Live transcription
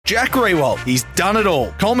Jack Riewoldt. He's done it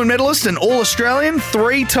all. Coleman medalist and All-Australian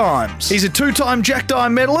 3 times. He's a 2-time Jack Dye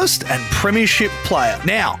medalist and premiership player.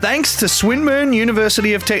 Now, thanks to Swinburne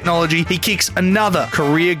University of Technology, he kicks another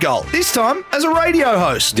career goal, this time as a radio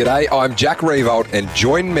host. G'day, I'm Jack Riewoldt, and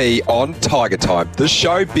join me on Tiger Time, the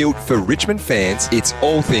show built for Richmond fans. It's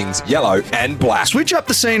all things yellow and black. Switch up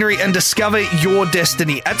the scenery and discover your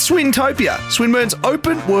destiny at Swintopia, Swinburne's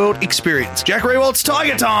open world experience. Jack Riewoldt's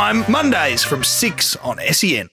Tiger Time, Mondays from 6 on SEN.